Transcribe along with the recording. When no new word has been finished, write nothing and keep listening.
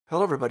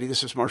Hello, everybody.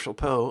 This is Marshall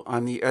Poe.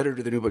 I'm the editor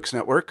of the New Books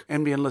Network.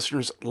 NBN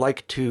listeners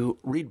like to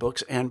read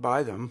books and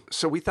buy them.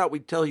 So we thought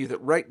we'd tell you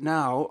that right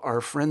now, our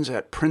friends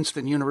at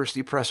Princeton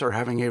University Press are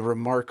having a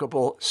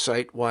remarkable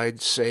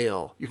site-wide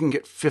sale. You can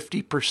get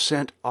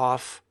 50%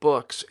 off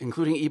books,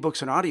 including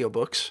ebooks and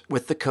audiobooks,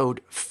 with the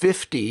code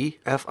 50,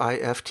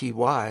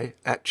 F-I-F-T-Y,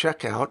 at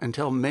checkout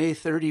until May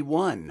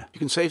 31. You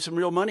can save some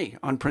real money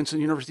on Princeton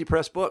University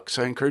Press books.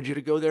 I encourage you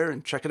to go there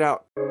and check it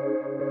out.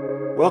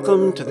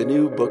 Welcome to the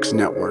New Books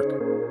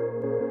Network.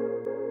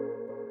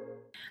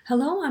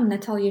 Hello, I'm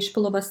Natalia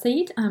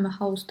Shpilova-Said. I'm a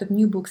host of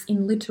New Books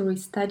in Literary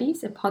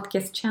Studies, a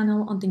podcast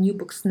channel on the New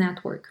Books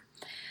Network.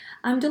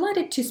 I'm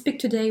delighted to speak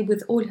today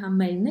with Olga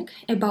Melnik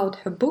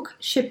about her book,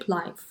 Ship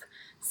Life,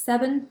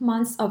 7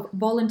 Months of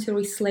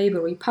Voluntary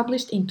Slavery,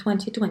 published in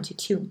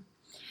 2022.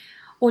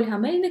 Olga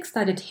Melnik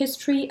studied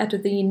history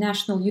at the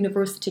National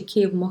University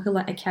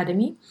Kyiv-Mohyla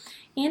Academy,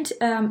 and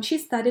she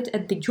studied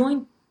at the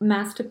Joint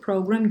Master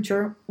Program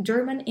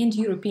German and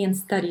European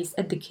Studies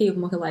at the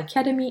Kyiv-Mohyla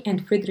Academy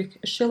and Friedrich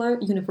Schiller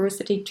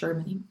University,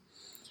 Germany.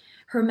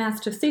 Her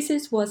master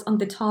thesis was on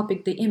the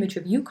topic The Image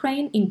of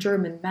Ukraine in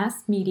German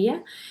Mass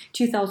Media,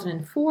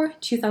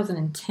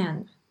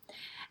 2004-2010.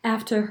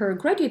 After her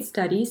graduate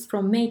studies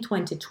from May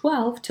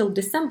 2012 till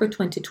December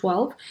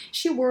 2012,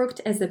 she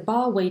worked as a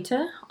bar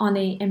waiter on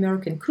an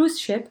American cruise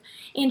ship,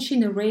 and she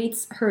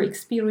narrates her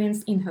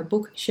experience in her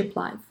book Ship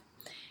Life.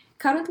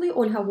 Currently,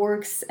 Olga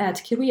works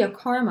at Career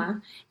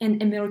Karma,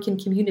 an American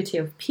community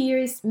of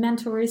peers,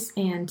 mentors,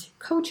 and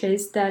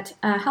coaches that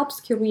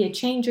helps career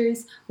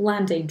changers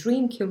land a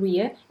dream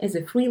career as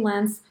a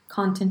freelance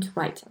content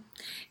writer.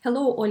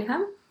 Hello,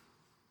 Olga.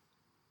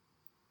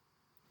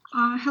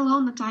 Hello,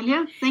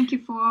 Natalia. Thank you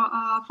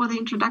for the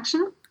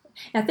introduction.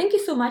 Thank you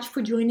so much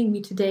for joining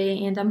me today,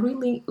 and I'm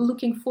really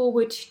looking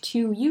forward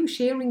to you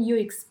sharing your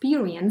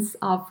experience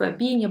of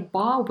being a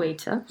bar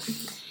waiter.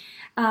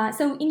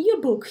 So in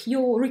your book,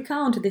 you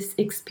recount this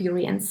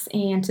experience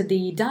and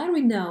the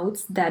diary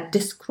notes that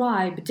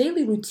describe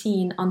daily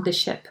routine on the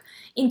ship,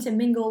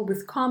 intermingle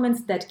with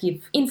comments that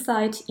give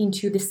insight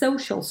into the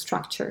social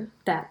structure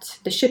that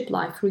the ship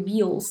life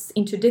reveals,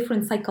 into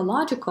different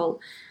psychological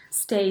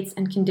states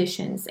and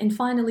conditions, and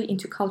finally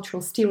into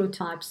cultural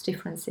stereotypes,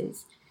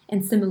 differences,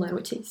 and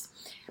similarities.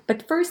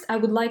 But first, I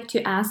would like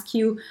to ask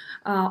you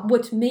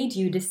what made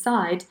you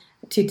decide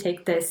to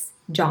take this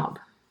job?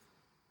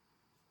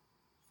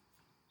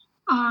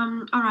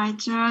 All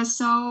right.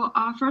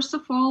 First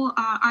of all,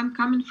 I'm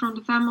coming from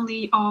the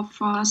family of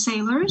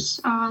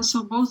sailors.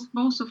 So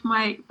both of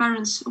my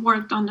parents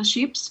worked on the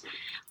ships.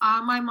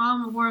 My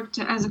mom worked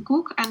as a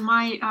cook, and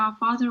my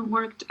father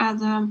worked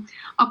as an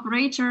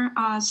operator,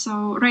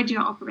 so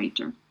radio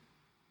operator.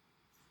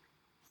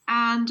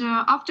 And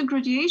after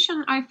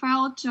graduation, I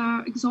felt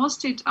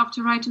exhausted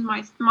after writing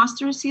my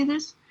master's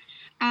thesis.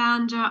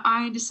 And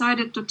I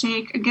decided to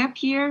take a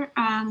gap year,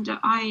 and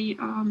I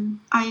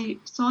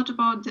thought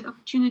about the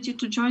opportunity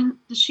to join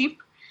the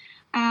ship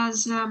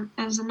as a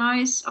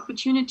nice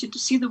opportunity to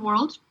see the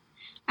world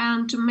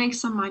and to make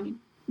some money.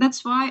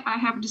 That's why I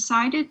have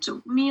decided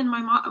to. Me and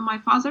my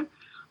father,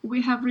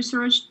 we have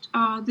researched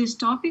this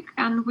topic,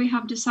 and we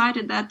have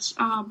decided that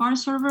bar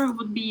server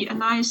would be a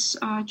nice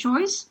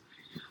choice.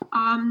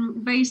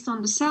 Based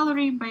on the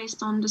salary,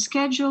 based on the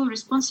schedule,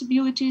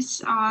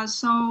 responsibilities.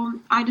 So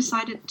I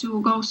decided to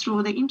go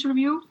through the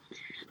interview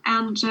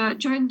and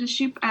join the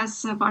ship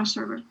as a bar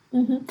server.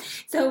 Mm-hmm.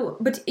 So,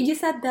 but you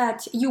said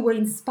that you were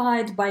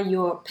inspired by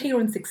your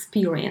parents'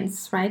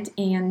 experience, right?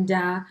 And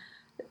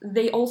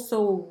they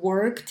also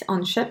worked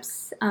on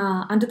ships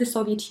under the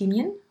Soviet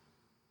Union?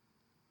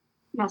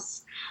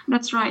 Yes,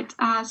 that's right.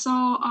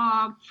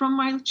 From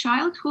my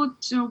childhood,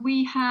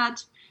 we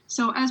had...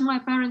 So as my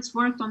parents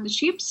worked on the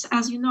ships,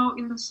 as you know,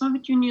 in the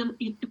Soviet Union,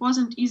 it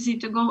wasn't easy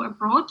to go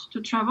abroad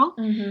to travel.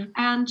 Mm-hmm.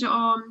 And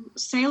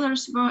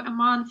sailors were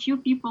among few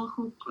people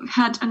who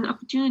had an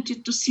opportunity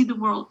to see the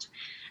world.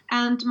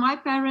 And my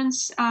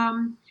parents,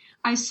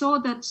 I saw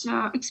that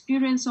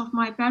experience of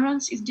my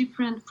parents is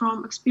different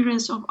from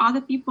experience of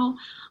other people.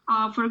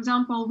 For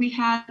example, we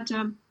had...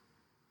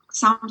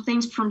 some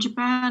things from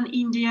Japan,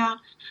 India,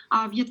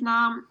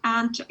 Vietnam,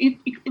 and it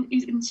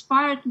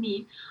inspired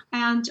me.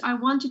 And I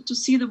wanted to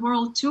see the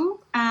world too.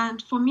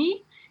 And for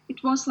me,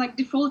 it was like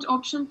default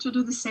option to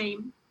do the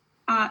same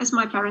as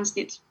my parents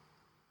did.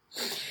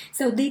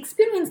 So the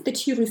experience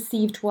that you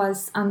received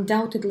was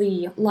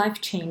undoubtedly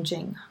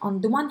life-changing.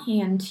 On the one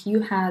hand,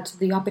 you had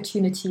the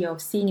opportunity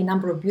of seeing a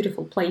number of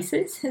beautiful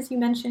places, as you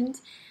mentioned.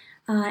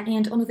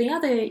 And on the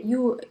other,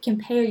 you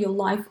compare your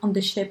life on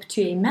the ship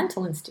to a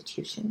mental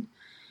institution.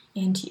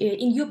 And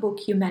in your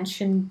book, you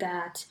mentioned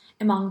that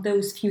among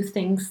those few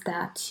things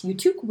that you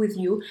took with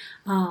you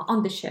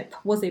on the ship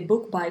was a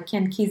book by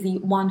Ken Kesey,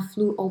 One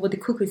Flew Over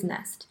the Cuckoo's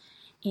Nest.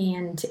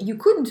 And you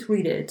couldn't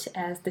read it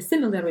as the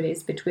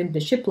similarities between the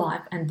ship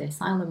life and the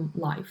asylum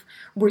life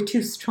were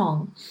too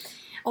strong.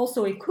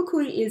 Also, a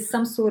cuckoo is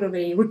some sort of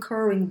a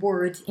recurring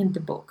word in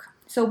the book.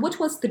 So what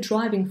was the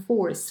driving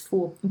force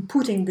for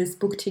putting this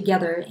book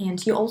together?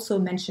 And you also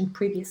mentioned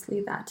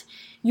previously that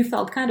you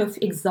felt kind of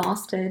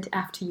exhausted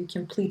after you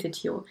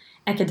completed your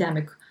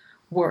academic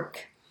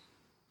work.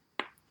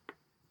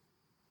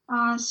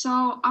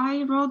 So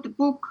I wrote the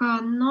book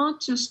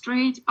not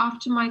straight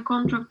after my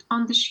contract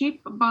on the ship,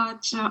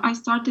 but I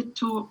started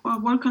to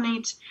work on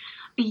it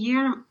a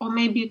year or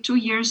maybe 2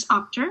 years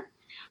after.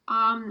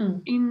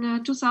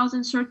 In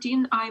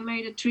 2013, I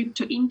made a trip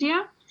to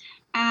India,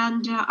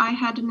 and I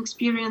had an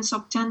experience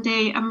of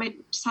 10-day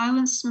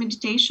silence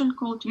meditation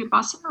called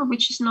Vipassana,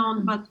 which is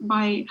known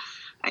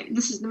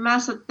this is the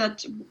method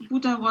that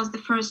Buddha was the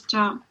first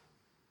to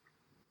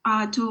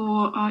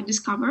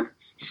discover.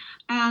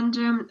 And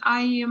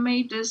I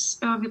made this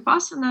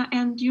Vipassana,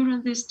 and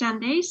during these 10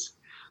 days,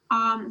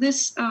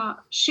 this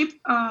ship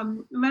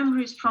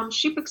memories from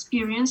ship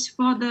experience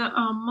were the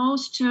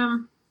most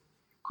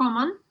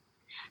common.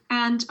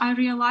 And I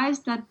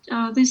realized that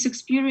this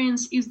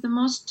experience is the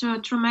most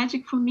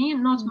traumatic for me,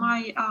 not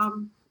my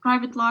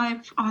private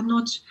life,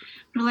 not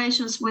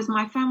relations with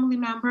my family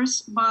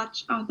members,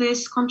 but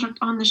this contract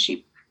on the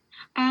ship.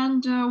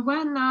 And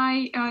when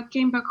I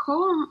came back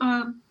home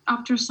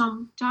after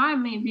some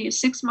time, maybe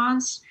 6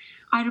 months,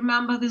 I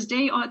remember this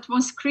day, it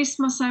was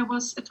Christmas, I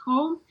was at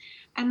home,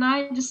 and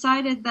I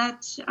decided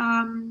that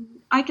I'm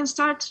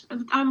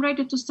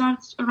ready to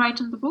start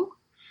writing the book.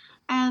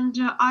 And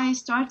I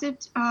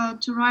started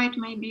to write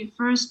maybe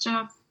first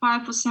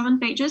 5 or 7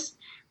 pages,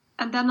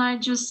 and then I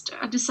just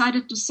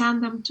decided to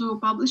send them to a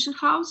publishing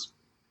house.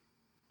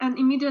 And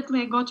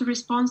immediately I got a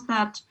response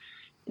that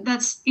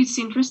it's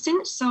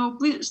interesting, so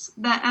please,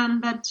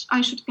 that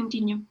I should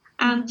continue.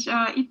 And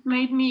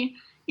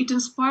it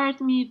inspired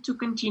me to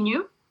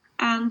continue.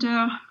 And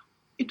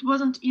it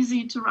wasn't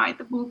easy to write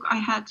the book. I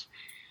had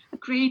a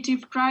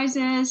creative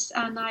crisis,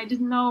 and I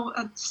didn't know,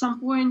 at some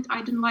point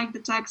I didn't like the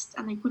text,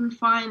 and I couldn't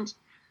find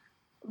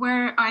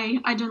where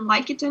I didn't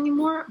like it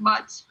anymore.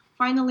 But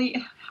finally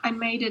I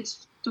made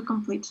it to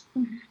complete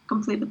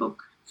the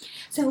book.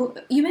 So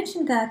you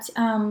mentioned that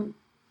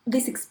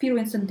this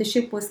experience on the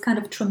ship was kind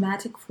of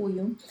traumatic for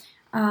you.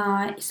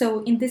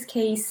 So in this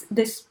case,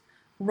 this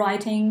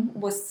writing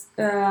was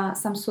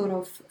some sort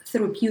of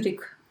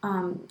therapeutic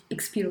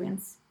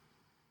experience.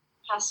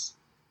 Yes.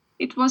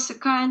 It was a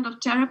kind of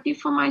therapy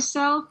for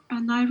myself,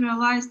 and I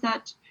realized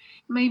that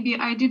maybe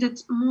I did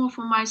it more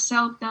for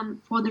myself than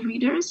for the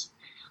readers.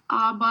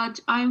 But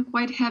I'm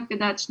quite happy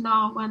that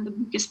now, when the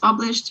book is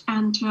published,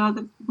 and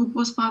the book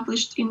was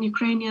published in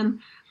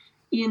Ukrainian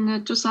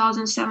in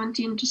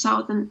 2017,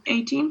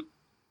 2018,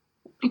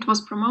 it was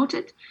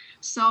promoted.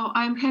 So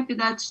I'm happy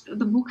that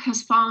the book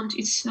has found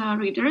its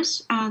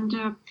readers,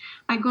 and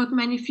I got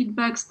many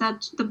feedbacks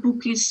that the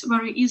book is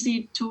very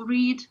easy to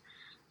read,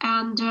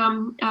 and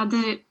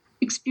the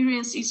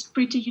experience is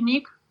pretty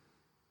unique.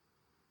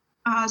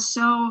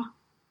 So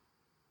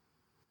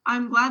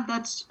I'm glad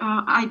that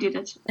I did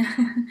it.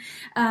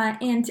 I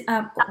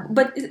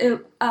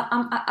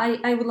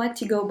would like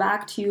to go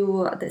back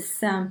to this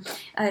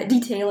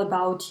detail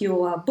about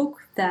your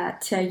book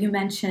that you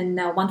mentioned,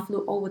 One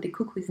Flew Over the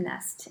Cuckoo's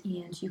Nest,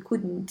 and you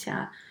couldn't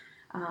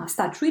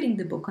start reading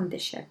the book on the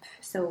ship.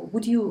 So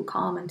would you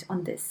comment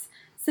on this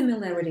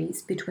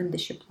similarities between the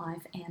ship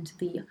life and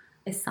the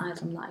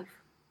asylum life?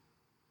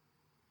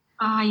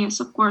 Yes,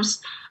 of course.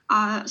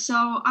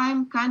 So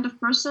I'm kind of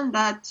person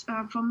that,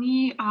 for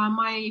me,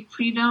 my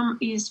freedom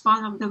is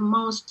one of the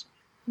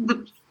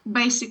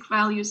basic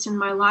values in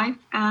my life,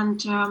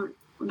 and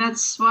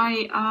that's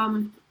why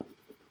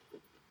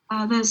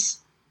there's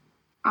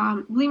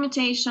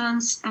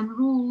limitations and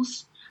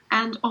rules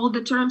and all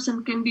the terms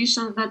and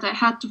conditions that I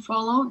had to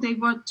follow. They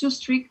were too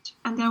strict,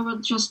 and there were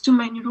just too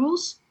many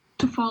rules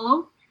to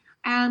follow,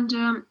 and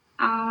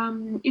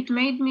it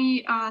made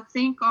me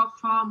think of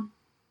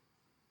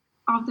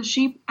the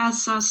ship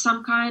as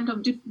some kind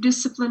of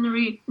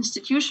disciplinary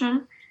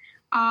institution,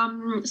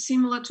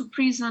 similar to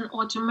prison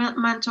or to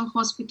mental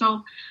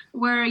hospital,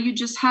 where you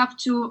just have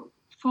to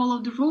follow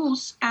the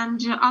rules, and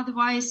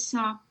otherwise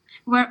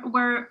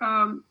where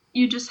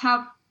you just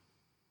have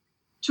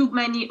too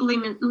many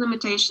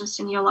limitations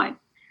in your life.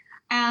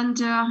 And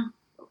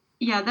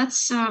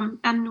that's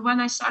and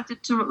when I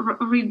started to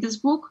read this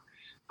book,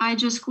 I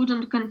just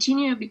couldn't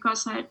continue,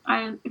 because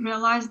I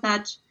realized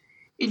that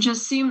it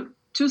just seemed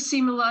too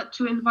similar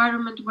to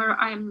environment where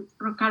I'm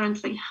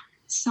currently.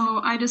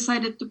 So I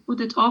decided to put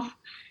it off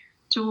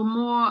to a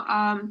more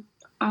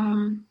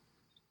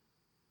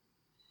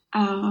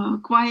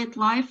quiet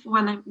life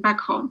when I'm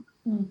back home.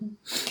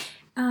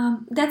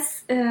 Mm-hmm.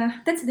 That's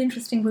an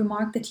interesting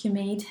remark that you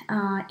made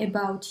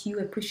about you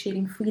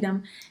appreciating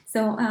freedom.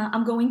 So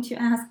I'm going to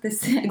ask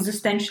this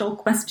existential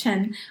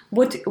question: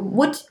 What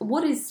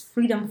is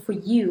freedom for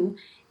you,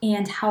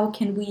 and how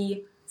can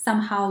we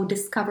somehow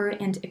discover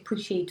and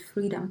appreciate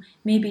freedom?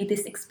 Maybe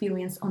this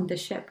experience on the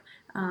ship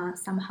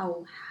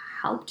somehow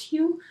helped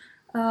you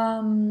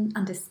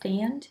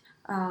understand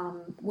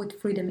what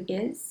freedom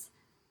is.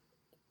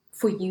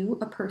 for you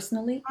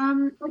personally?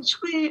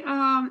 Actually,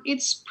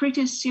 it's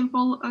pretty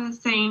simple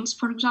things.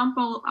 For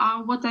example,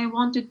 what I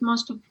wanted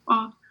most of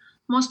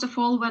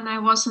all when I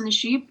was on the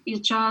ship is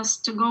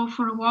just to go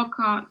for a walk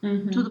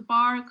to the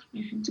park,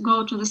 to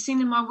go to the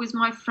cinema with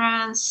my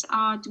friends,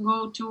 to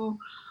go to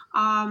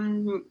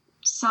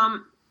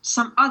some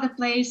other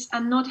place,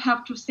 and not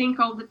have to think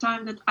all the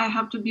time that I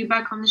have to be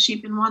back on the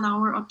ship in 1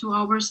 hour or 2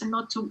 hours, and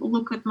not to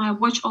look at my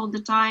watch all the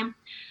time,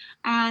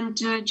 and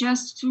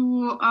just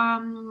to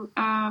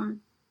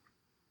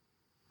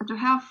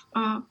have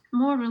a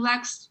more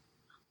relaxed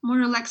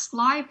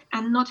life,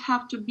 and not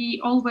have to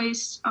be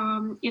always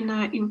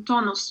in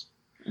tonus,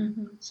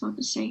 so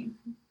to say.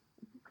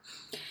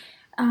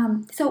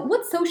 So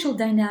what social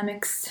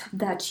dynamics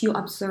that you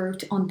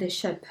observed on the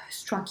ship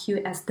struck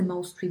you as the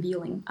most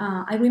revealing?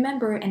 I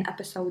remember an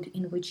episode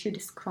in which you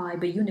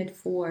describe a unit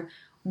for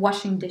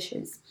washing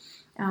dishes.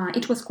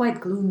 It was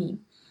quite gloomy.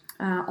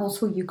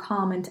 Also, you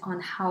comment on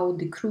how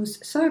the cruise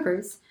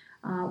servers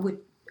were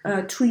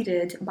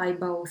treated by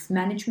both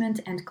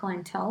management and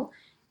clientele,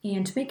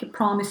 and make a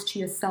promise to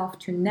yourself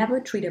to never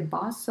treat a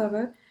bar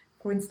server,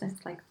 for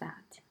instance, like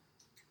that.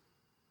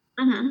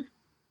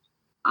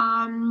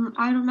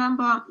 I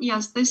remember,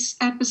 yes, this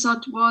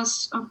episode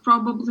was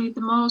probably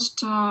the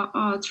most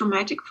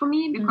traumatic for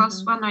me,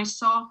 because when I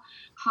saw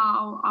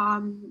how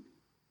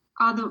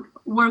other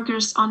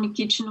workers on the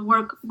kitchen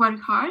work very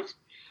hard,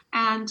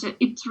 and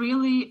it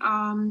really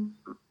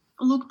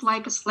looked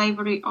like a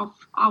slavery of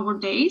our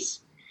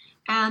days.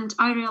 And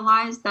I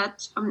realized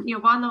that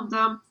one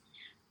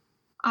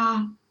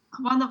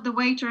of the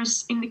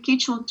waiters in the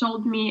kitchen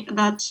told me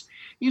that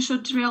you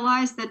should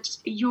realize that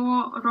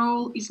your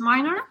role is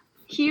minor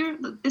here.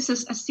 This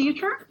is a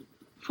theater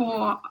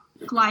for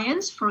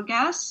clients, for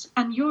guests,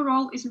 and your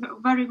role is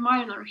very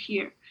minor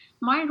here.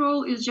 My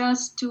role is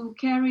just to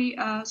carry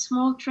a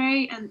small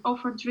tray and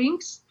offer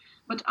drinks,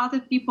 but other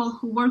people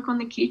who work on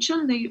the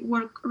kitchen, they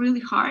work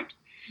really hard.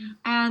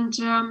 And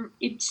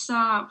it's,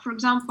 for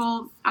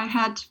example, I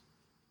had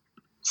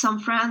some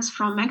friends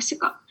from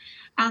Mexico,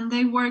 and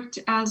they worked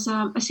as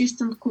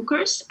assistant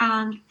cookers,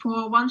 and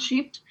for one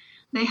shift,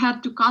 they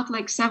had to cut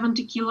like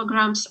 70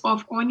 kilograms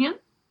of onion,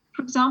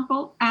 for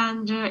example,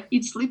 and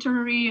it's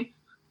literally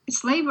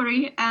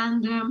slavery.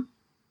 And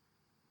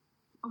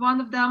one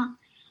of them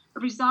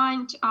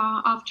resigned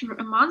after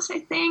a month, I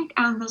think,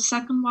 and the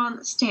second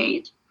one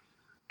stayed.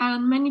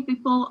 And many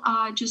people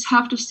just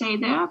have to stay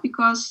there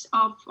because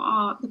of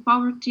the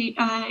poverty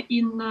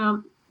in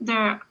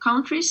their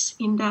countries,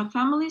 in their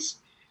families.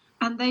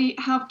 And they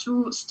have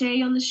to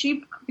stay on the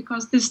ship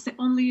because this is the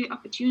only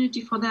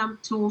opportunity for them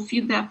to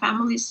feed their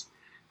families,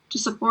 to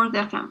support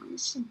their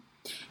families.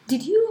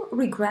 Did you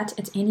regret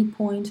at any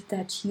point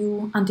that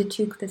you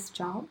undertook this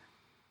job?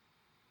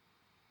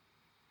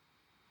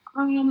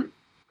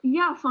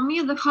 Yeah, for me,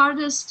 the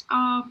hardest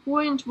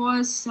point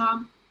was,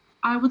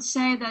 I would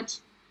say that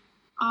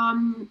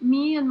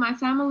me and my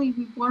family,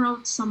 we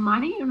borrowed some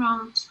money,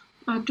 around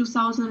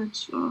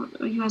 2,000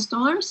 US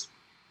dollars,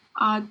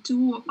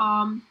 to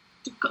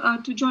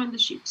join the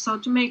ship. So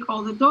to make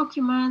all the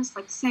documents,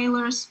 like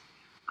sailor's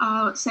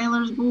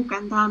book,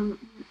 and then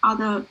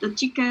the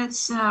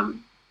tickets,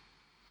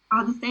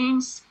 other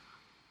things.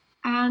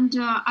 And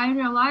I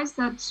realized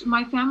that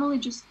my family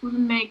just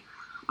couldn't make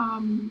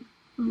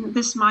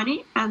this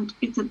money, and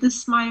this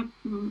is my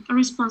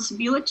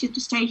responsibility to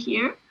stay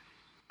here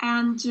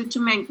and to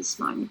make this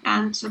money.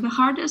 And the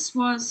hardest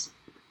was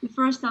the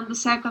first and the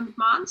second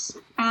months,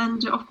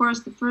 and of course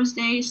the first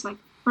days, like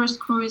first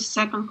cruise,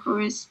 second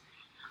cruise.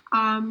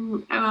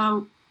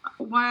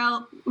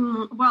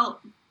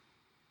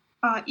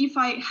 If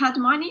I had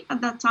money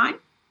at that time,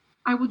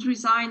 I would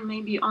resign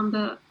maybe on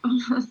the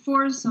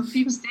fourth or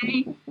fifth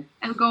day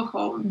and go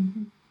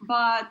home.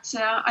 But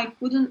I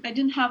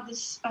didn't have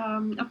this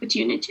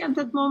opportunity at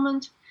that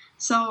moment.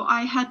 So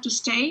I had to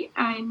stay.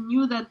 I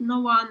knew that no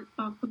one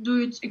could do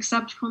it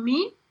except for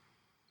me.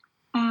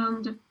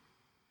 And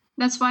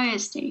that's why I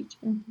stayed.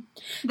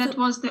 That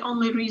was the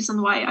only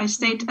reason why I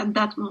stayed at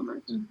that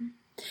moment.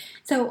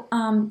 So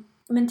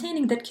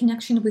maintaining that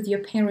connection with your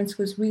parents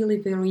was really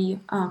very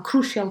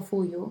crucial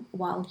for you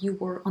while you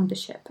were on the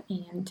ship.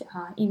 And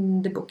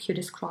in the book you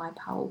describe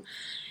how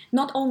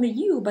not only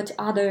you but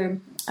other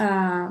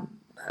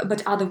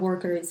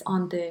workers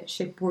on the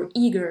ship were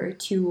eager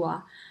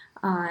to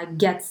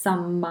get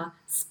some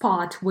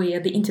spot where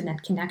the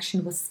internet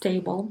connection was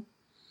stable.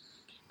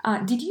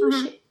 Did you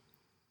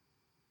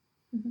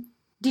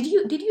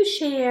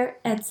share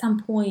at some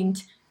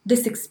point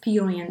this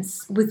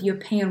experience with your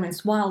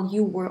parents while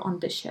you were on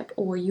the ship,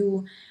 or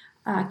you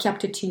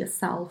kept it to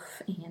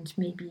yourself and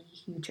maybe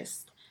you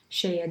just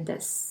shared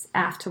this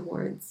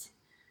afterwards?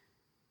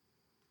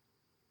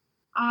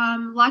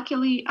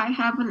 Luckily, I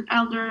have an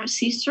elder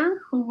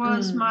sister who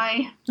was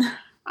my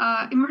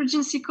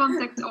emergency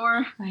contact,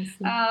 or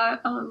a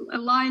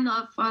line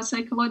of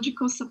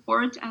psychological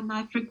support, and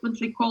I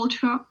frequently called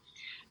her.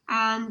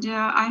 And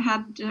I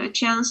had a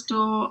chance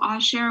to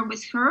share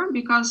with her,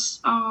 because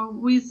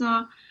with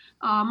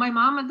my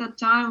mom at that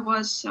time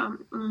was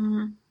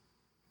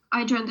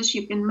I joined the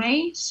ship in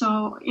May.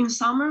 So in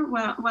summer,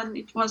 when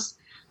it was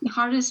the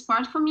hardest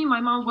part for me,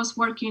 my mom was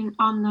working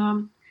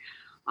on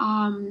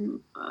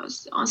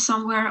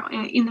somewhere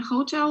in a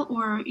hotel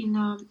or in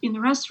a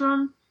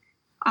restaurant,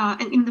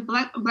 and in the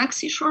Black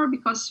Sea shore,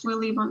 because we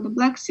live on the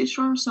Black Sea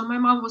shore. So my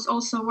mom was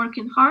also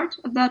working hard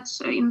at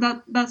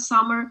that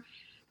summer,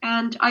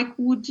 and I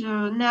could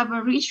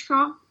never reach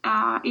her.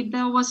 If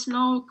there was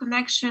no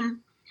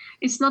connection,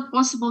 it's not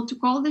possible to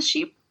call the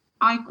ship.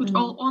 I could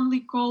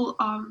only call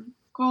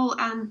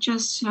and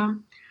just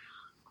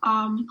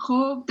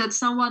hope that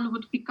someone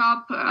would pick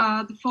up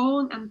the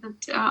phone and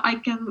that I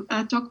can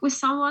talk with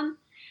someone.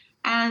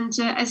 And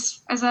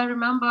as I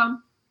remember,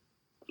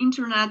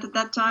 internet at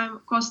that time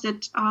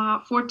costed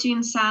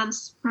 14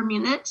 cents per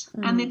minute,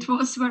 and it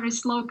was very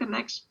slow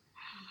connection.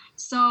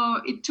 So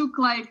it took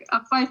like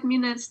 5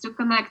 minutes to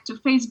connect to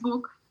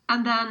Facebook,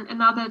 and then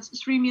another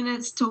 3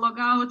 minutes to log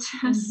out.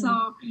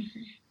 So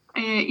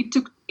it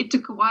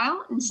took a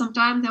while, and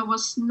sometimes there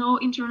was no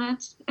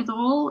internet at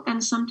all,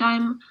 and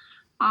sometimes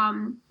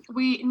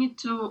we need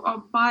to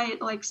buy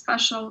like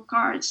special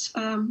cards,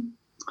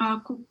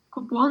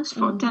 coupons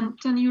for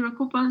 10 euro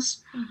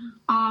coupons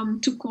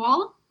to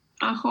call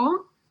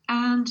home,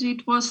 and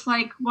it was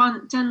like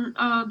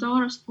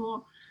 $10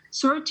 for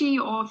 30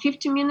 or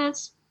 50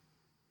 minutes,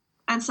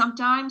 and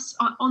sometimes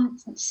on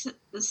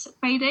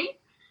payday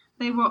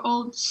they were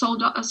all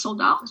sold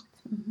out.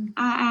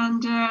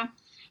 And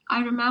I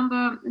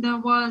remember there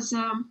was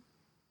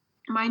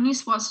my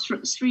niece was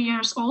 3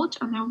 years old,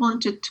 and I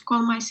wanted to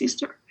call my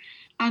sister,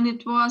 and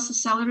it was a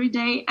salary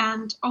day,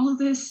 and all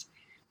these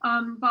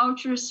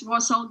vouchers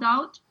were sold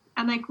out,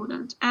 and I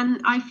couldn't,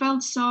 and I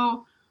felt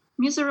so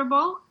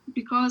miserable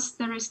because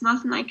there is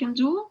nothing I can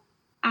do,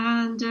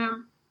 and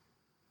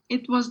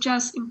it was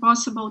just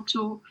impossible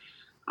to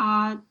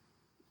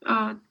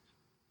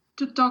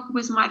talk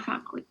with my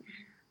family,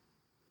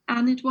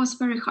 and it was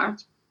very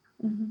hard.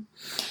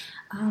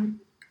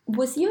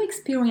 Was your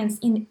experience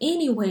in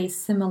any way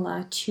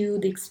similar to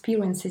the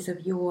experiences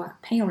of your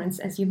parents?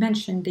 As you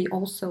mentioned, they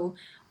also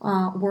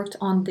worked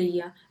on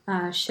the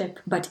ship,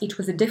 but it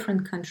was a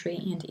different country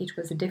and it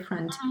was a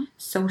different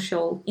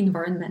social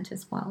environment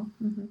as well.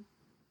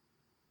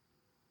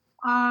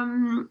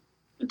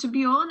 To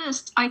be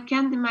honest, I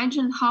can't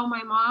imagine how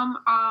my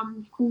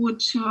mom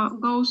could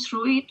go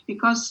through it,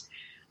 because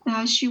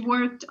she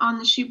worked on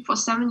the ship for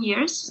 7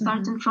 years,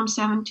 starting from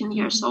 17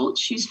 years old.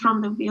 She's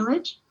from the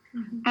village.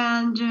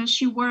 And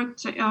she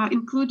worked,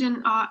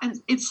 including,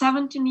 and at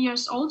 17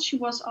 years old, she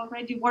was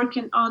already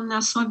working on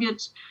a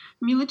Soviet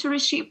military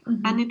ship,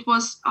 and it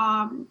was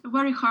a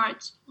very hard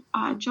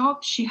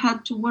job. She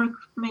had to work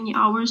many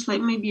hours,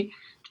 like maybe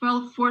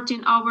 12,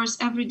 14 hours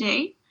every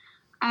day.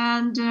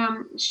 And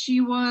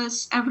she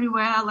was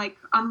everywhere, like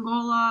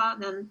Angola,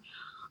 then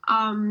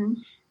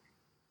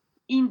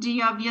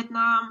India,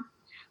 Vietnam,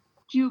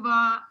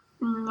 Cuba,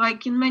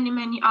 like in many,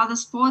 many other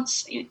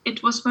spots.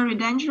 It was very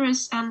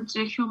dangerous, and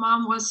her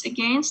mom was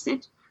against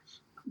it.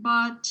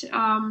 But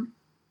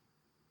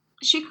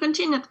she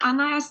continued,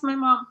 and I asked my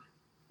mom,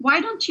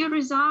 why don't you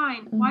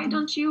resign? Why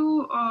don't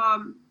you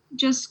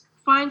just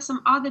find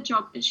some other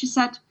job? And she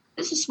said,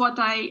 this is what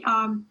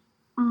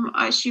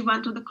she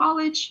went to the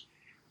college.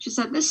 She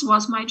said, this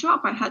was my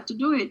job. I had to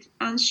do it.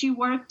 And she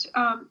worked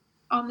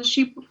on the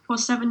ship for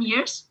 7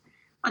 years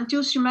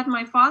until she met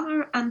my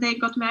father, and they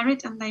got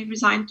married, and they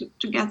resigned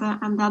together.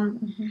 And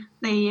then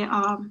they,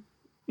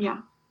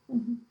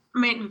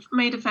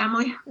 made a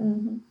family.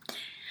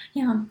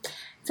 Yeah.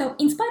 So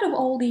in spite of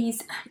all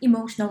these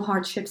emotional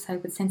hardships, I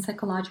would say, and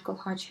psychological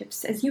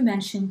hardships, as you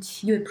mentioned,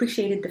 you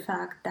appreciated the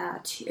fact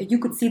that you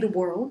could see the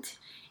world,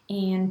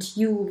 and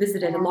you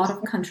visited a lot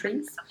of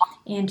countries,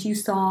 and you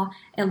saw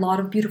a lot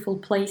of beautiful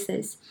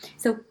places.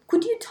 So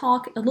could you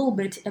talk a little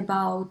bit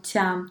about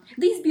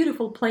these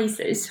beautiful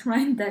places,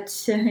 right, that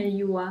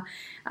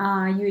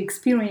you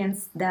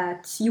experienced,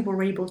 that you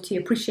were able to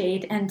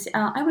appreciate? And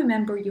I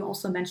remember you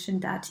also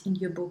mentioned that in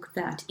your book,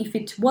 that if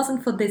it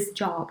wasn't for this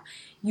job,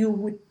 you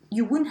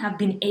wouldn't have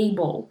been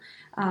able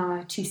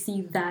to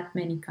see that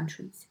many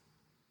countries.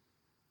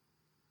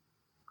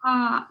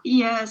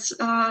 Yes,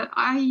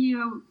 I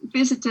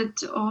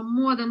visited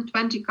more than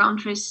 20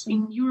 countries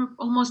in Europe,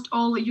 almost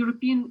all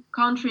European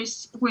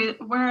countries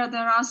where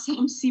there are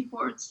some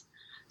seaports.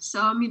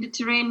 So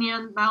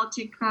Mediterranean,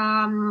 Baltic,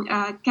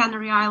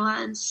 Canary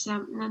Islands,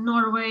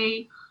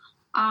 Norway,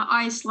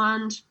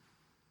 Iceland,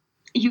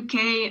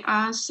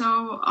 UK.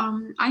 So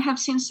I have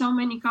seen so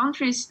many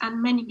countries,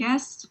 and many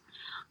guests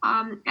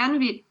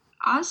envied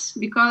us,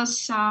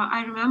 because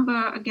I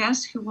remember a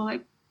guest who was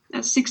like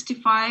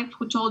 65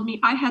 who told me,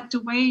 I had to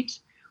wait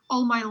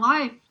all my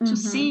life to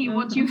see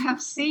what you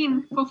have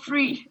seen for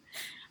free.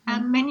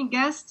 And many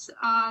guests,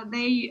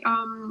 they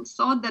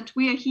thought that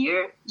we are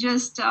here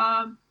just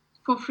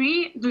for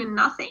free, doing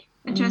nothing,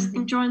 just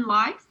enjoying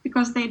life,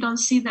 because they don't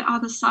see the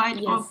other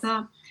side of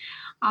the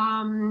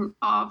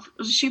of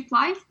ship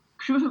life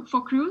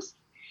for cruise.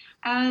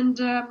 And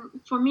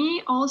for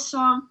me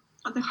also,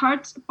 the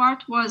hard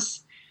part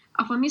was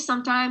For me,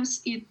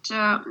 sometimes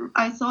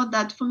I thought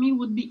that for me it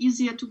would be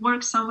easier to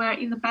work somewhere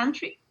in the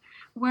pantry,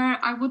 where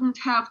I wouldn't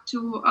have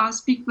to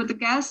speak with the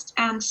guest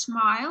and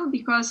smile,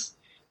 because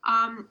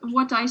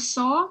what I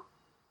saw,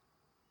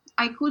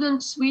 I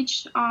couldn't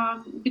switch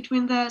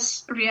between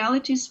these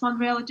realities. One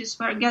reality is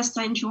where guests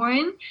are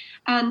enjoying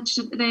and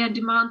they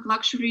demand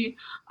luxury,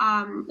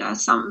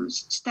 some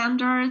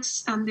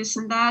standards and this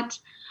and that.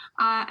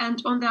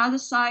 And on the other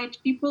side,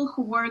 people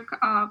who work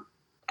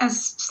as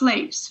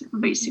slaves,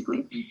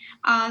 basically.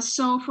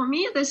 So for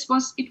me, it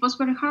was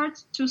very hard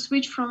to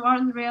switch from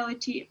one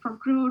reality, from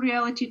crew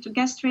reality to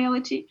guest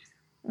reality.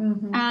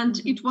 And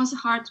it was a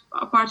hard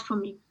part for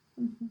me.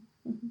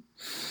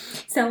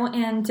 So,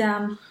 and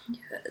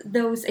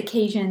those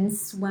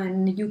occasions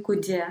when you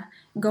could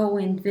go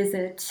and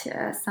visit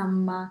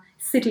some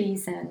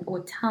cities or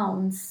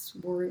towns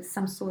were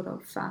some sort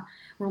of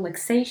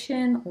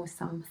relaxation or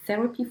some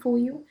therapy for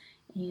you?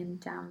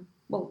 And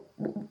well,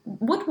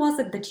 what was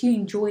it that you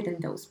enjoyed in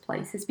those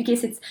places?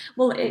 Because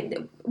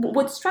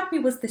what struck me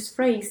was this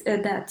phrase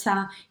that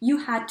you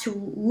had to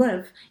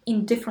live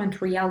in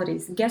different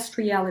realities, guest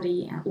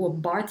reality or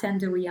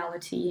bartender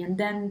reality, and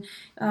then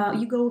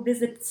you go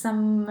visit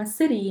some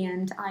city,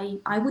 and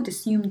I would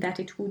assume that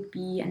it would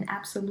be an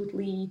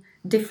absolutely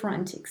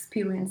different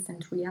experience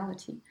and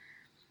reality.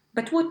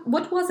 But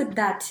what was it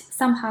that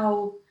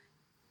somehow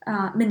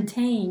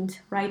maintained,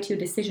 right, your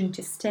decision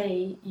to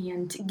stay,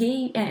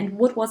 and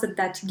what was it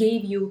that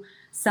gave you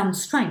some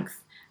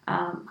strength,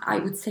 I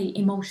would say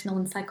emotional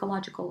and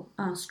psychological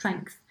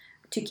strength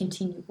to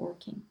continue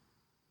working?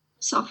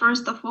 So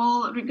first of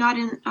all,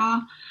 regarding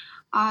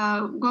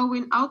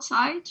going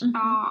outside,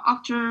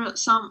 after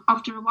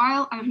a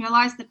while, I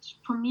realized that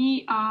for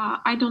me,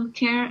 I don't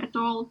care at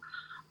all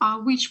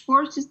which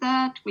port is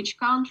that, which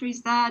country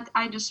is that.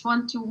 I just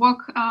want to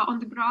walk on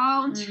the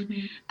ground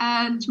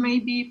and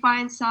maybe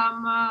find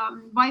some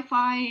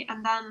Wi-Fi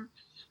and then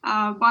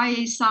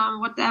buy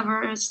some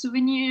whatever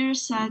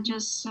souvenirs and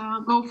just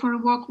go for a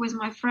walk with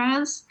my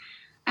friends.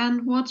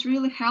 And what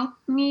really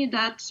helped me,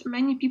 that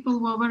many people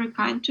were very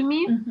kind to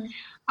me.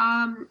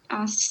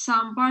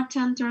 Some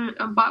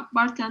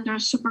bartender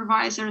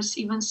supervisors,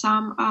 even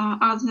some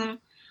other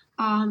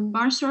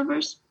bar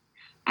servers,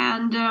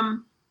 and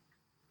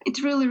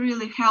it really,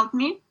 really helped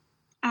me,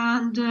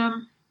 and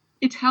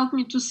it helped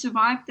me to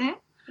survive there.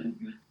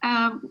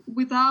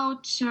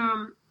 Without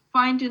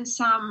finding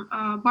some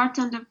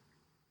bartender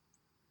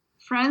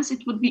friends,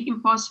 it would be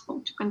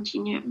impossible to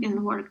continue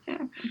in work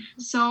there.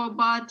 So,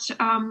 but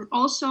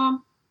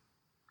also,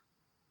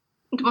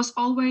 it was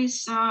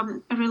always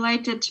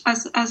related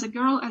as a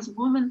girl, as a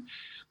woman.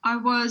 I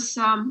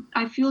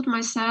felt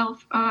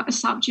myself a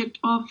subject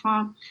of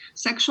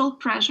sexual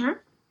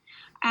pressure.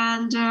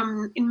 And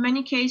in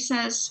many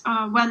cases,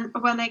 when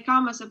I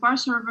come as a bar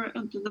server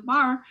into the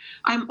bar,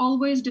 I'm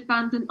always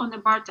dependent on a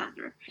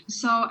bartender.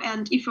 So,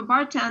 and if a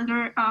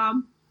bartender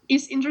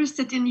is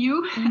interested in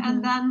you,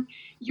 and then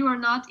you are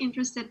not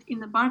interested in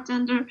the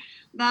bartender,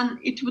 then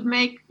it would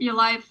make your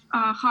life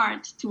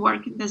hard to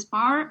work in this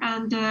bar.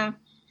 And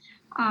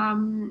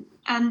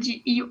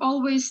you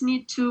always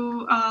need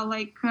to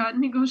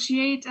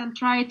negotiate and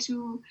try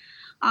to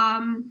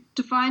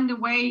find a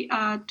way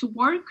to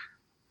work,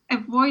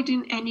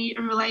 avoiding any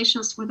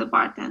relations with the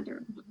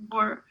bartender.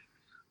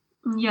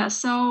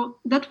 So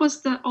that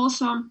was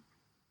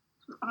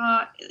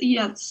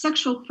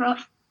sexual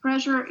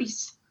pressure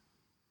is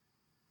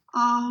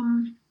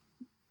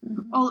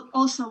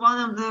also one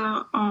of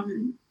the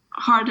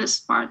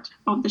hardest part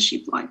of the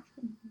ship life.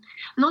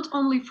 Not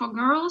only for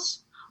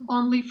girls,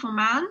 only for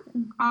men.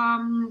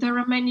 There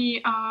are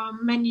many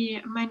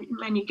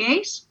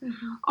gays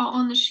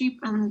on the ship,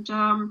 and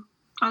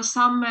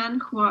some men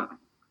who are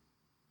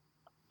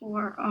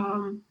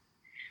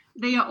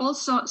they are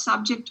also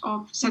subject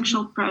of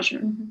sexual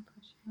pressure.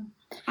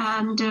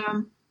 And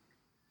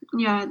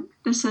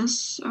this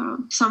is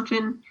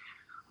something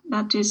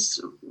that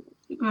is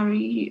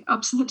very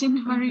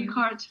upsetting, very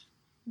hard.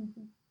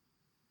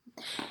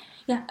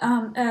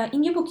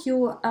 In your book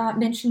you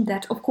mentioned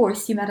that, of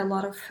course, you met a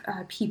lot of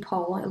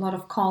people, a lot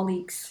of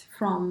colleagues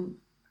from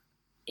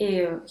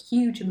a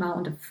huge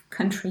amount of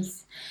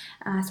countries.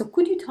 So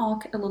could you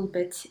talk a little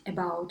bit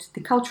about the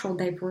cultural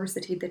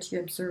diversity that you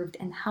observed,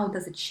 and how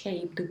does it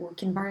shape the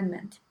work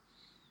environment?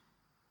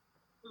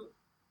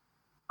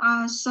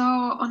 So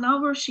on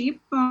our ship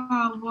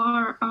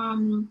were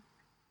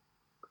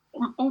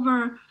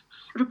over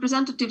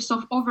representatives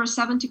of over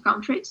 70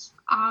 countries.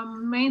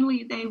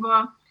 Mainly they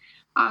were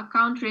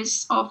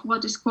countries of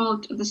what is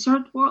called the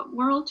third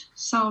world.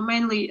 So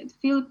mainly the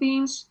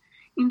Philippines,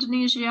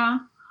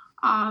 Indonesia,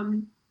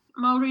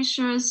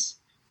 Mauritius,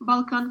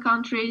 Balkan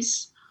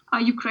countries,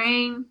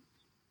 Ukraine,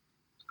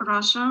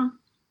 Russia,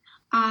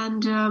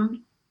 and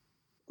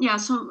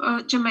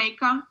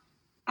Jamaica,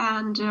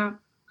 and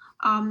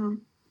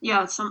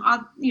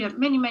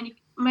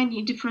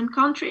many different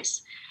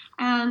countries.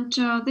 And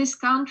these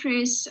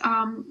countries,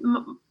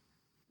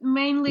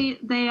 mainly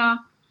they are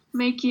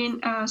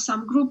making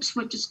some groups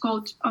which is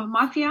called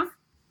mafia,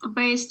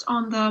 based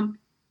on the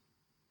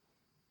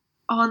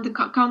on the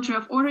country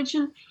of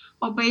origin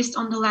or based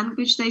on the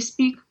language they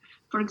speak.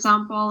 For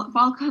example,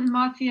 Balkan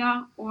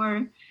Mafia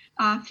or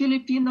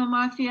Filipino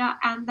Mafia,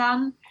 and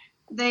then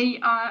they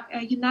are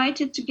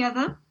united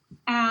together,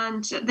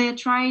 and they're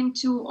trying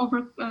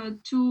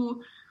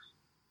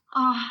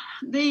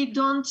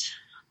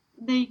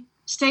they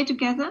stay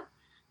together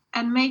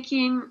and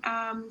making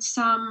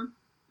some,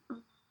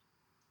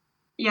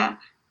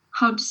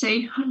 how to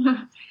say,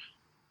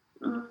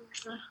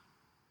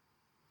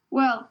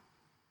 well,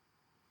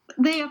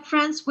 they are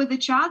friends with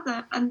each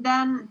other, and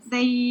then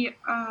they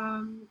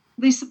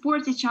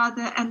support each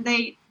other, and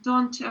they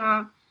don't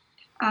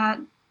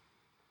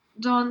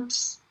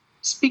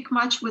speak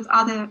much with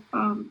other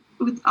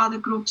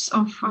groups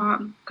of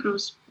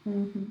crews.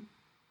 Mm-hmm.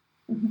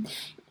 Mm-hmm.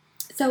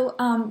 So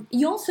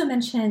you also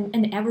mentioned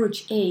an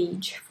average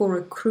age for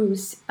a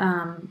cruise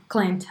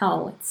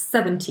clientele. It's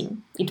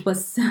 17. It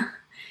was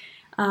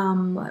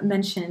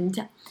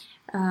mentioned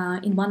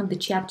in one of the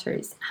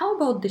chapters. How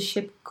about the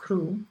ship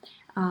crew?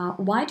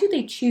 Why do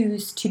they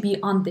choose to be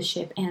on the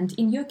ship? And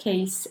in your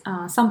case,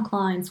 some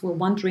clients were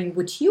wondering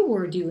what you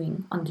were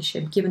doing on the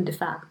ship, given the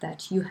fact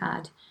that you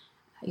had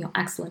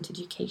excellent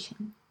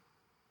education.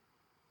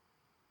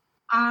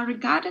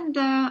 Regarding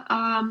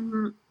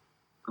the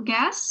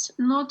guests,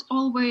 not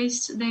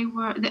always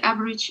the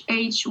average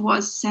age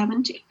was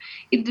 70.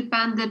 It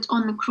depended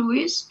on the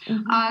cruise.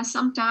 Mm-hmm.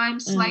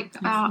 Sometimes,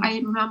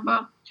 I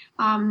remember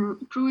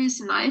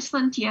cruise in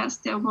Iceland, yes,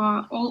 there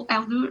were all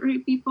elderly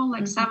people,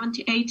 like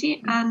 70,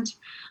 80, and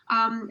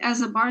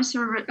as a bar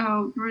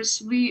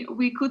service,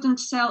 we couldn't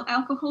sell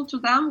alcohol to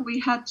them. We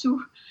had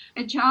to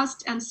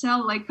adjust and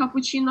sell like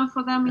cappuccino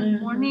for them in the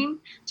morning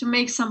to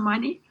make some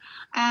money.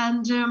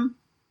 And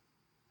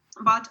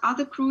but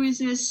other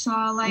cruises,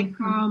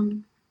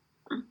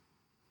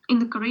 in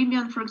the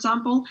Caribbean, for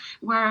example,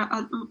 where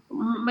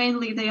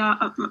mainly they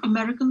are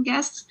American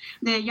guests,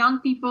 they're young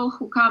people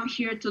who come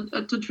here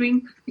to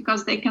drink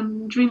because they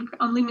can drink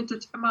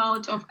unlimited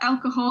amount of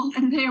alcohol,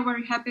 and they are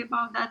very happy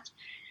about that.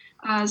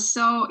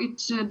 So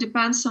it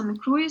depends on the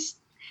cruise.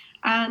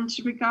 And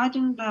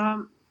regarding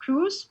the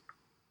cruise,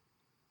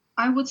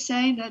 I would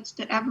say that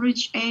the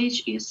average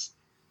age is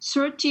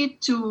 30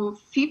 to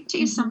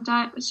 50,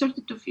 sometimes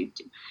 30 to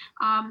 50.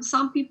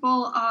 Some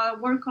people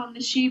work on the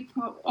ship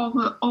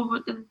over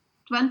the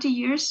 20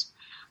 years,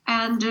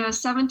 and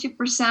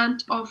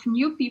 70% of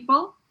new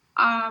people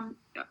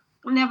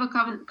never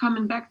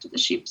coming back to the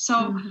ship.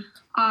 So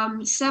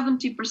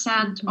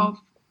 70%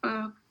 of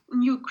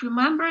new crew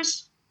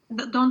members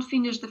don't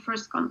finish the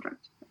first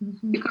contract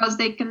because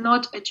they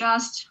cannot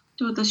adjust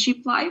to the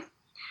ship life.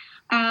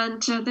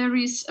 And there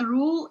is a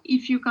rule: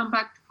 if you come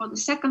back for the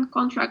second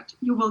contract,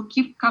 you will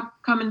keep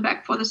coming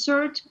back for the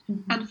third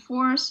and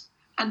fourth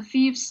and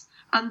fifth,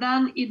 and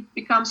then it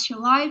becomes your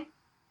life,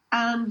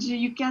 and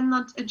you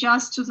cannot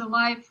adjust to the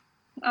life,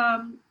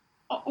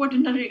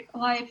 ordinary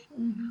life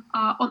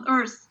on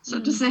Earth, so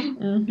to say.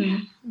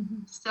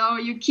 So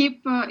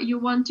you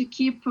want to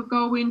keep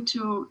going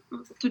to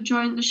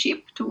join the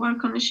ship, to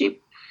work on the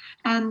ship,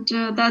 and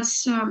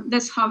that's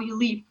how you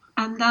live.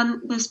 And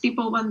then there's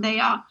people, when they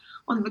are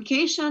on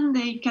vacation,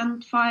 they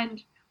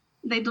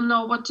don't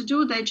know what to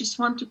do. They just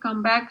want to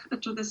come back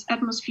to this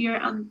atmosphere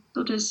and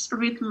to this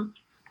rhythm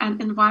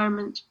and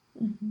environment.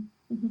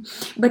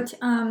 But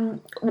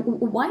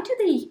why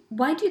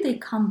do they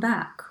come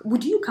back?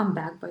 Would you come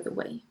back, by the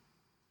way?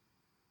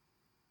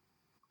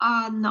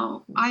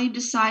 No, I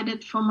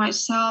decided for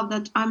myself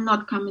that I'm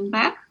not coming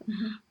back,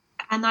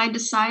 and I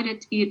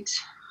decided it.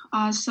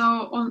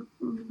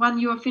 When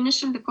you are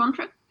finishing the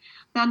contract,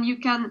 then you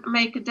can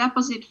make a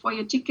deposit for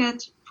your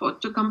ticket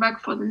to come back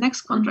for the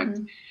next contract.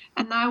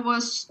 And I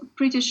was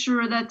pretty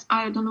sure that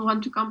I don't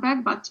want to come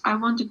back, but I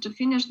wanted to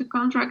finish the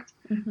contract.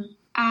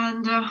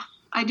 And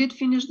I did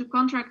finish the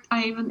contract.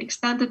 I even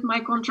extended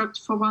my contract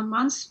for 1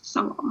 month.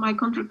 So my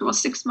contract was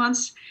 6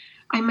 months.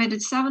 I made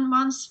it 7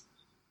 months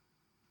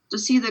to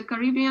see the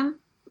Caribbean.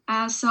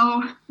 And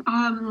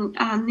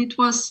it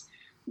was,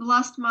 the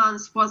last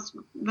month was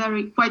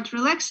quite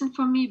relaxing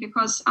for me,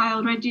 because I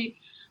already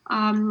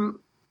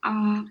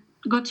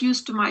got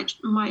used to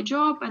my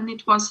job, and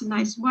it was a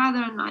nice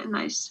weather,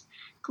 nice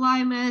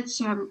climate,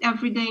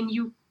 every day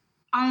new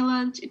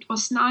island. It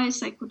was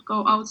nice. I could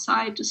go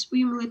outside to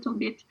swim a little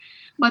bit,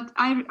 but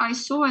I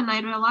saw and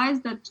I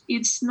realized that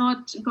it's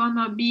not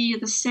gonna be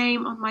the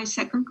same on my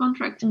second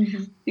contract,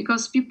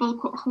 because people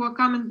who are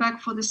coming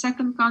back for the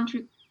second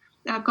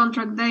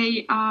contract,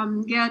 they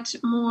get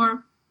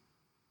more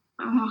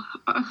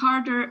a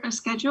harder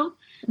schedule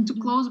to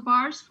close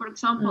bars, for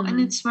example, and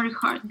it's very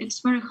hard.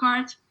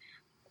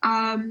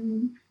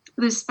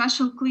 The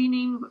special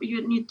cleaning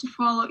you need to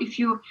follow.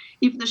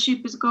 If the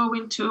ship is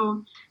going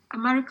to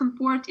American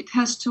port, it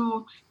has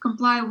to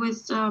comply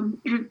with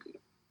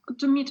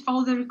to meet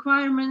all the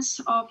requirements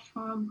of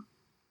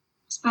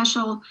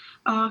special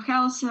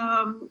health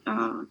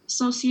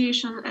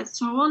association and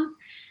so on.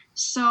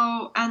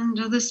 So, and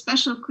the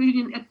special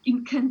cleaning,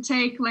 it can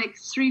take like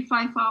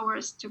 3-5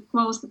 hours to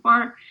close the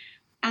bar.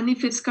 and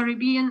if it's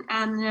Caribbean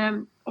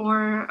and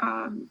or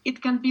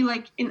it can be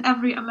like in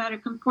every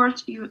American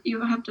port,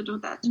 you have to do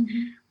that.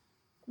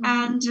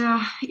 And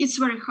it's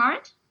very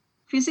hard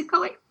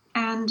physically,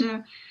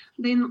 and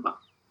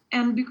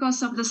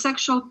because of the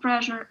sexual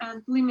pressure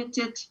and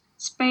limited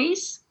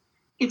space,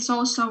 it's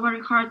also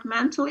very hard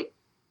mentally.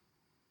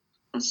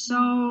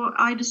 So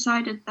I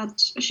decided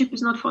that a ship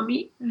is not for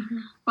me,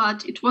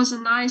 but it was a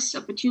nice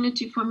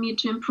opportunity for me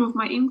to improve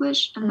my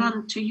English and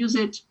then to use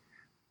it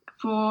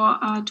for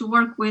to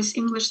work with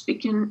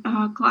English-speaking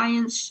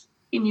clients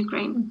in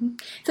Ukraine.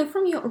 So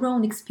from your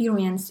own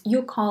experience,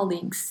 your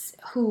colleagues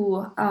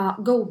who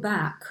go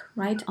back,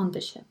 right, on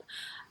the ship,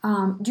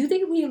 do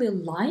they really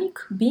like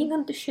being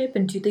on the ship,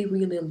 and do they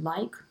really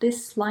like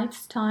this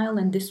lifestyle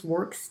and this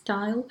work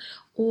style,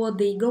 or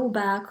they go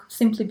back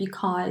simply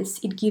because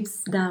it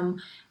gives them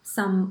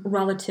some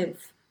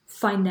relative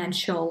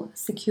financial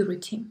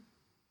security?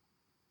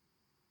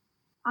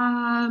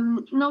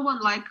 No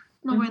one like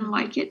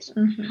it.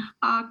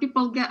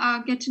 People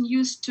are getting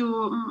used to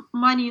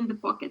money in the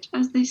pocket,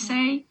 as they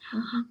say,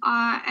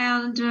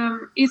 and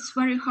it's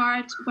very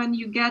hard when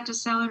you get a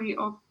salary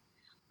of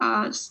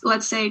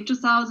let's say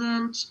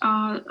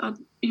 $2,000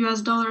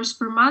 US dollars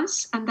per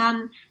month, and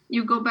then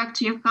you go back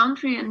to your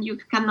country and you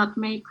cannot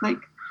make like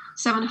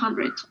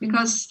 700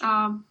 because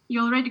you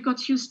already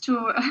got used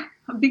to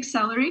a big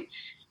salary,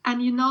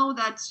 and you know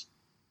that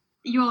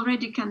you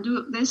already can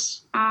do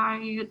this.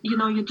 You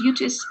know your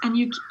duties, and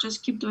you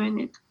just keep doing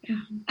it,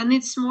 and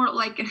it's more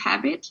like a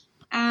habit.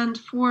 And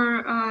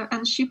for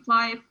and ship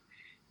life,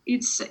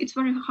 it's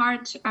very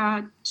hard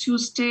to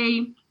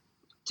stay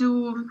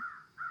to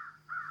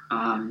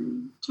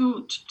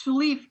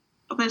live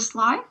this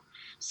life.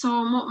 So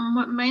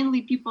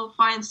mainly people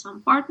find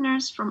some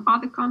partners from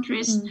other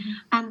countries,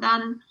 and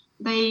then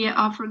they,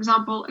 for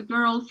example, a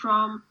girl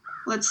from,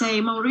 let's say,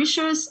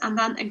 Mauritius, and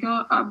then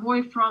a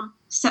boy from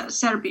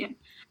Serbia.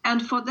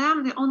 And for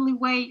them, the only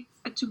way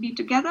to be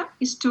together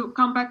is to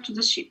come back to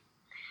the ship.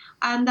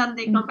 And then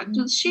they come back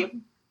to the ship.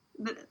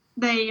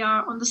 They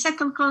are on the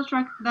second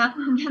contract,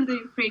 then they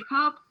break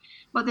up,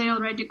 but they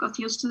already got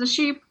used to the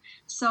ship.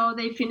 So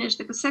they finish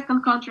the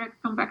second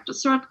contract, come back to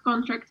third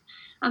contract,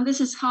 and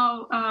this is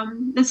how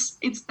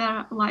it's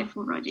their life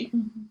already.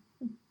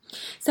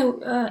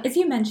 So, as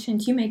you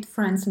mentioned, you made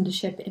friends on the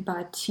ship,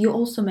 but you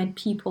also met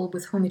people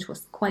with whom it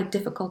was quite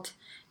difficult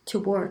to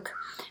work.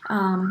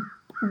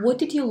 What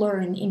did you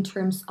learn in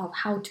terms of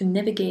how to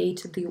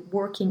navigate the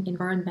working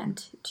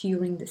environment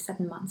during the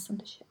 7 months on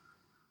the ship?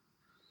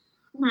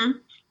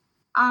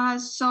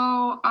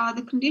 So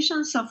the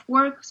conditions of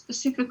work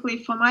specifically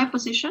for my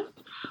position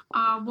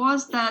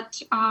was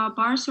that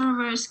bar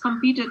servers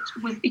competed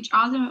with each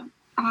other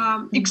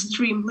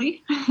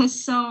extremely.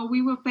 So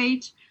we were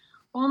paid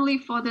only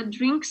for the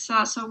drinks.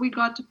 So we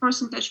got a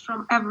percentage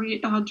from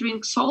every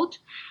drink sold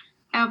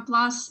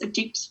plus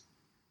tips.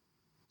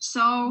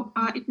 So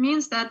it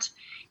means that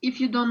if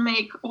you don't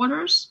make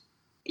orders,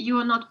 you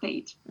are not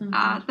paid.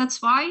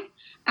 That's why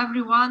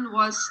everyone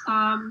was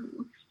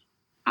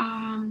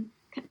an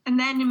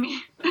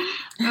enemy.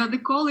 The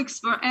colleagues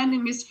were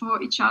enemies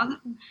for each other,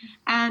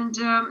 and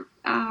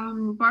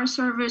bar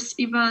servers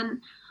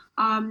even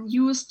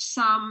used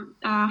some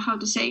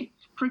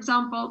for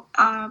example,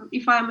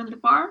 if I'm in the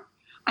bar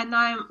and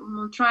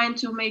I'm trying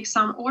to make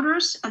some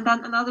orders, and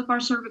then another bar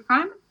server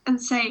come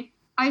and say,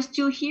 "I'm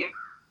still here,"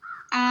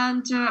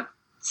 and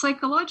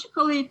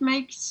psychologically it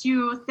makes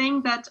you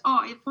think that,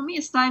 for me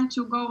it's time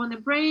to go on a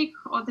break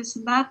or this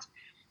and that.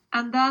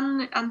 And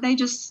they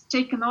just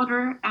take an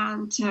order,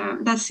 and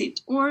that's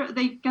it. Or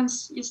they can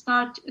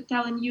start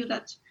telling you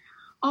that,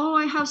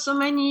 I have so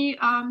many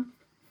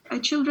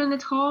children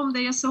at home,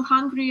 they are so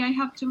hungry, I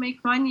have to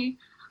make money,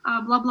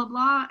 blah, blah,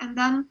 blah. And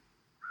then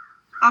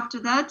after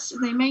that,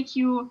 they make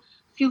you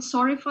feel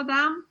sorry for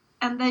them,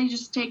 and they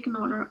just take an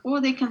order.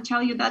 Or they can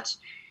tell you that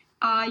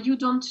you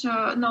don't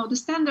know the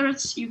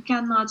standards, you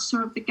cannot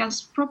serve the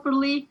guests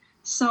properly,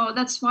 so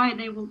that's why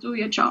they will do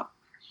your job.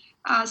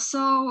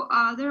 So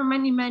there are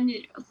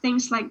many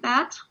things like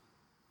that,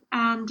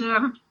 and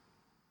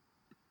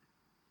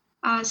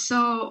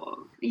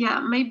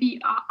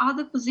maybe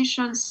other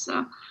positions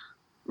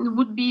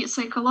would be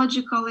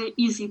psychologically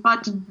easy,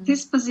 but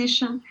this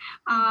position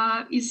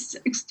is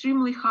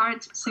extremely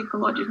hard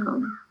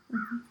psychologically.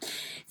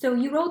 So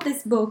you wrote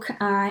this book,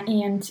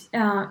 and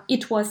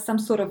it was some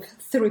sort of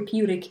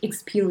therapeutic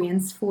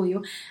experience for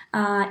you.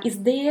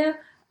 Is there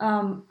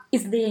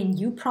a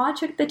new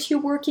project that you're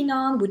working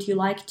on? Would you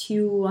like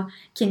to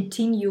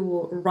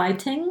continue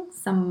writing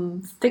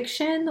some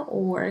fiction,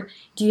 or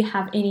do you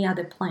have any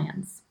other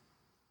plans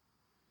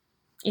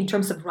in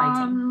terms of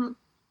writing?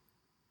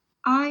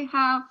 I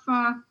have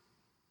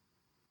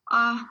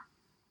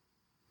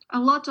a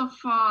lot of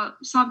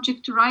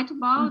subject to write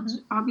about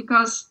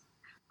because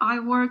I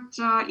worked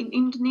in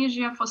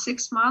Indonesia for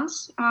 6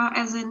 months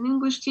as an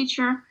English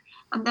teacher.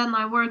 And then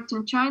I worked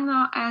in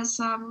China as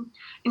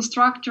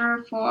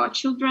instructor for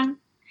children,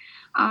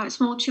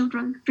 small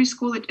children,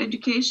 preschool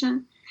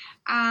education.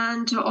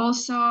 And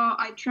also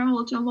I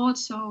traveled a lot.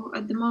 So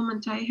at the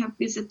moment I have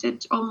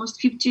visited almost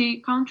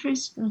 50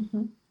 countries.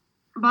 Mm-hmm.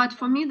 But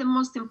for me, the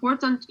most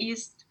important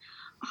is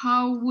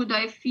how would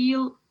I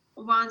feel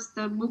once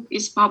the book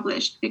is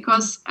published,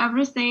 because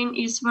everything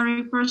is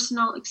very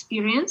personal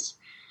experience.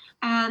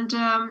 And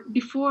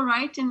before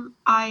writing,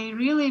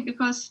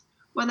 because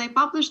when I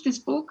published this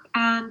book,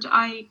 and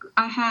I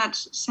had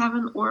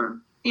seven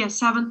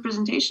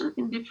presentations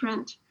in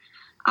different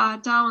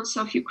towns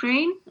of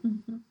Ukraine.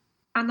 Mm-hmm.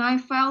 And I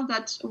felt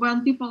that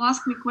when people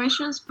ask me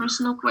questions,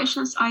 personal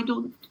questions, I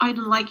don't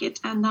like it.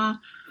 And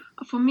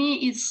for me,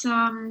 it's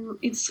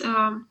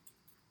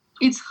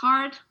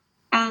hard,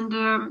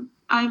 and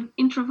I'm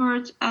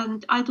introvert,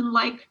 and I don't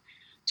like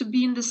to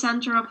be in the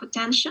center of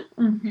attention.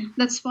 Mm-hmm.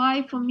 That's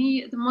why for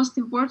me the most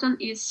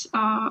important is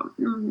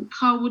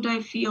how would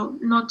I feel,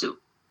 not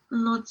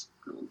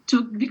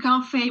to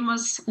become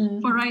famous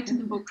for writing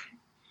the book.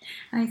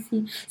 I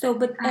see. So,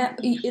 but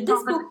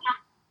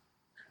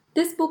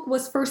this book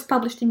was first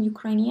published in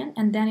Ukrainian,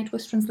 and then it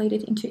was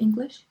translated into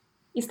English.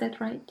 Is that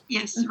right?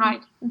 Yes, Mm-hmm.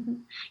 right. Mm-hmm.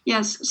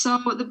 Yes. So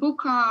the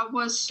book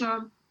was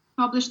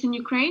published in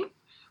Ukraine,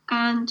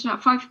 and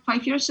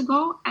five years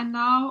ago, and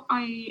now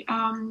I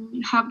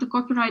have the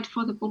copyright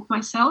for the book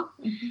myself.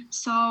 Mm-hmm.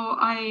 So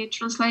I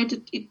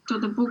translated it to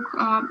the book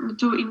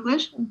to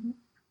English, Mm-hmm.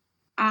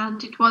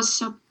 and it was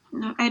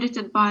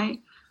edited by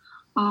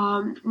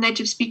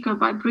native speaker,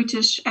 by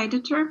British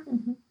editor.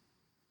 Mm-hmm.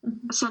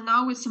 Mm-hmm. So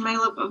now it's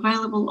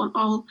available on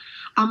all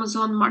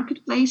Amazon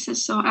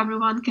marketplaces, so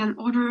everyone can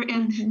order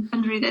and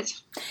read it.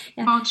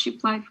 Yeah. About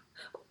Ship Life.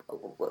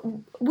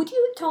 Would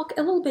you talk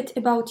a little bit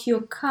about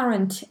your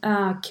current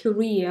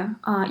career?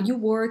 You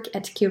work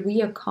at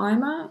Career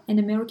Karma, an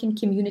American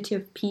community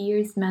of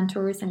peers,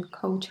 mentors, and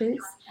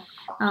coaches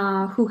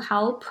who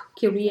help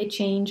career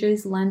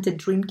changers land a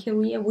dream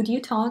career. Would you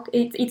talk?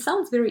 It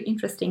sounds very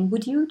interesting.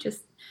 Would you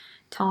just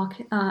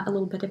talk a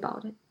little bit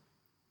about it?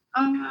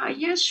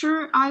 Yes,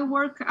 sure. I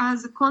work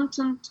as a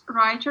content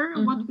writer.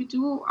 Mm-hmm. What we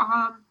do,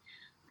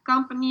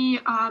 company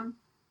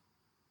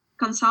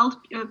consult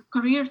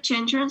career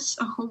changers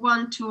who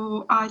want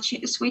to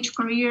switch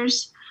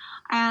careers,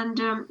 and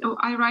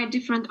I write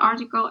different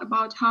articles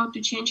about how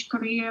to change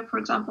career, for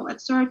example,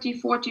 at 30,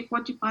 40,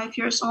 45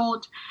 years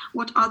old.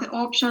 What are the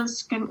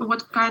options?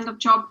 What kind of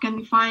job can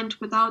you find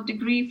without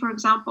degree, for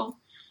example?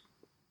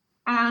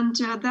 And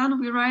then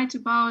we write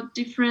about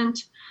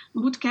different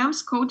boot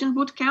camps, coding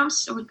boot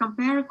camps. We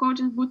compare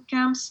coding boot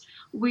camps.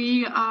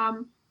 We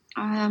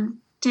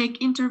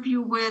take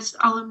interview with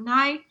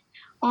alumni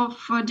of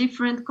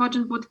different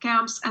coding boot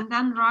camps, and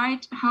then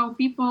write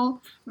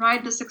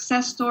the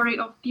success story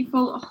of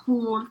people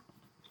who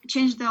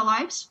changed their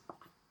lives,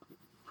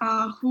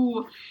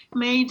 who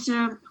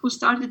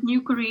started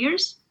new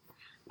careers,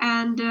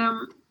 and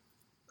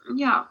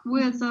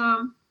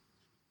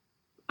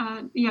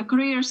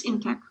careers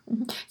in tech.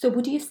 Mm-hmm. So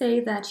would you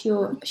say that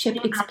your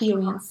ship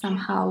experience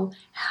somehow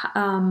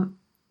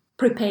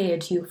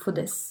prepared you for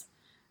this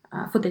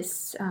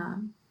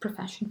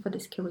profession, for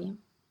this career?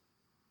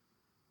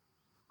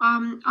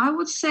 I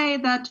would say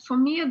that for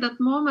me at that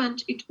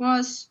moment it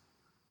was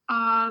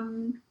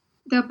the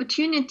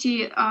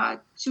opportunity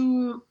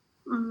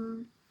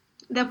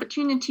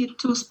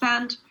to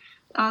spend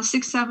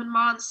 6-7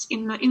 months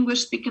in an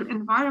English-speaking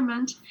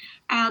environment,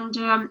 and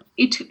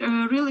it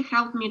really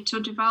helped me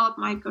to develop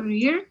my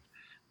career.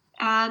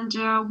 And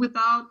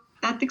without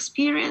that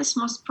experience,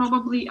 most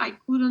probably I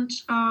couldn't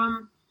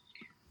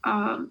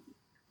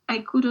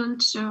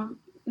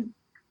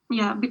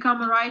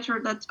become a writer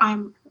that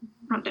I'm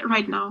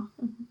right now.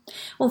 Mm-hmm.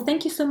 Well,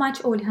 thank you so much,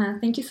 Olha.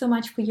 Thank you so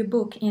much for your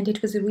book, and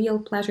it was a real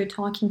pleasure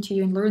talking to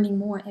you and learning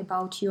more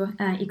about your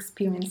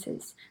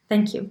experiences.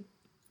 Thank you.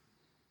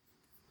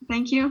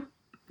 Thank you,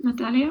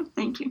 Natalia.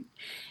 Thank you.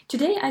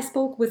 Today I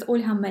spoke with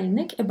Olha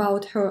Melnik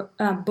about her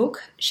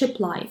book, Ship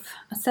Life,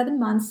 7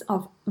 Months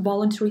of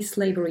Voluntary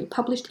Slavery,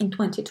 published in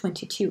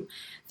 2022.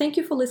 Thank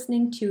you for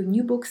listening to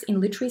New Books in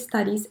Literary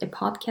Studies, a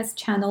podcast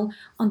channel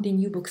on the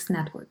New Books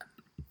Network.